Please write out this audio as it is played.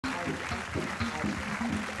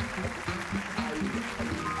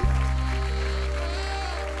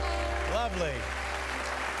Lovely.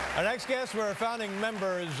 Our next guests were founding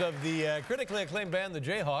members of the critically acclaimed band, the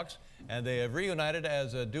Jayhawks, and they have reunited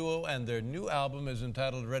as a duo, and their new album is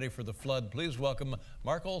entitled Ready for the Flood. Please welcome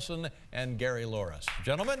Mark Olsen and Gary Louris.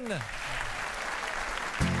 Gentlemen.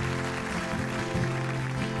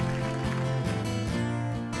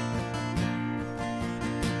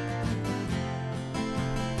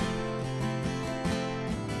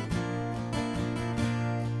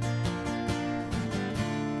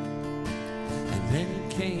 Then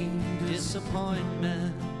came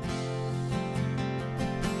disappointment,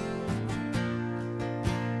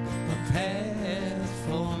 a path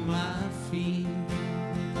for my feet.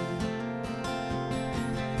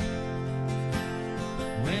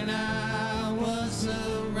 When I was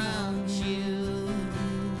around you,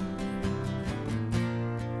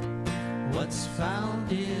 what's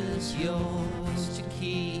found is yours to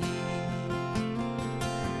keep.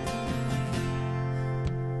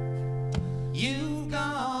 You've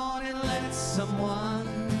gone and let someone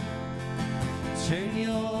turn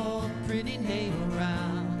your pretty name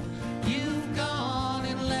around. You've gone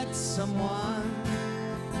and let someone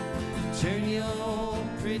turn your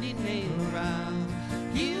pretty name around.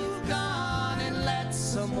 You've gone and let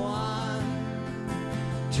someone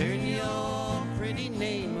turn your pretty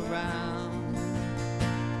name around.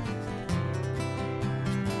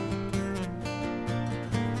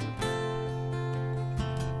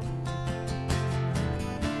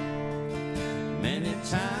 Many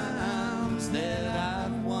times that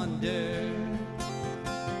I've wondered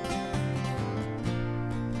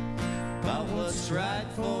about what's right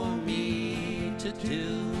for me to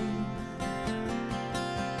do.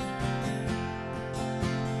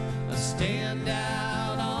 I stand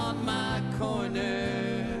out on my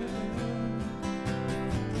corner,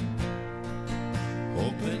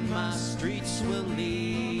 hoping my streets will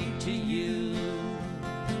lead to you.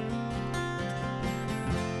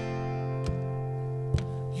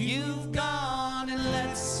 You've gone and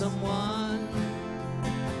let someone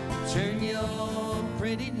turn your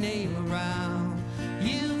pretty name around.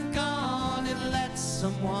 You've gone and let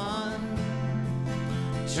someone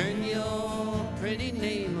turn your pretty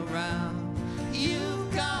name around.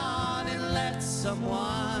 You've gone and let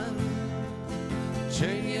someone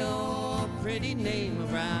turn your pretty name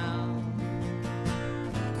around.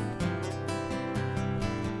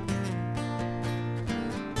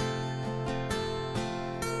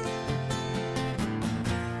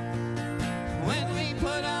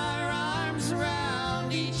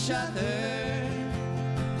 Other,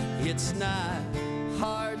 it's not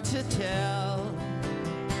hard to tell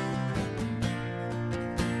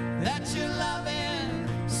that you're loving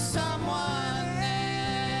someone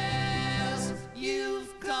else.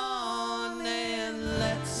 You've gone and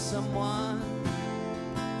let someone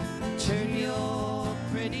turn your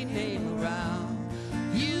pretty name around.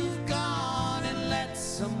 You've gone and let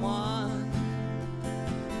someone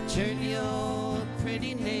turn your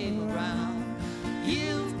pretty name around.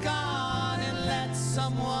 You've gone and let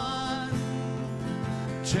someone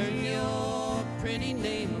turn your pretty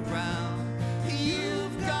name around.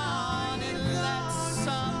 You've gone and let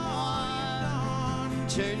someone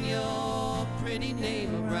turn your pretty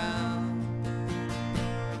name around.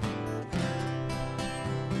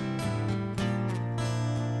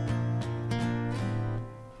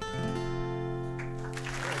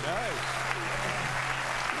 Very nice.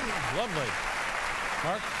 Lovely.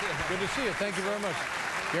 Mark, good to see you. Thank you very much.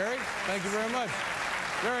 Gary, thank you very much.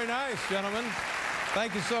 Very nice, gentlemen.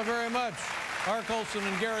 Thank you so very much. Mark Olsen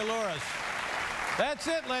and Gary Louris. That's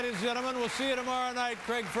it, ladies and gentlemen. We'll see you tomorrow night.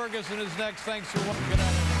 Craig Ferguson is next. Thanks for watching. Good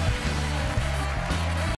night.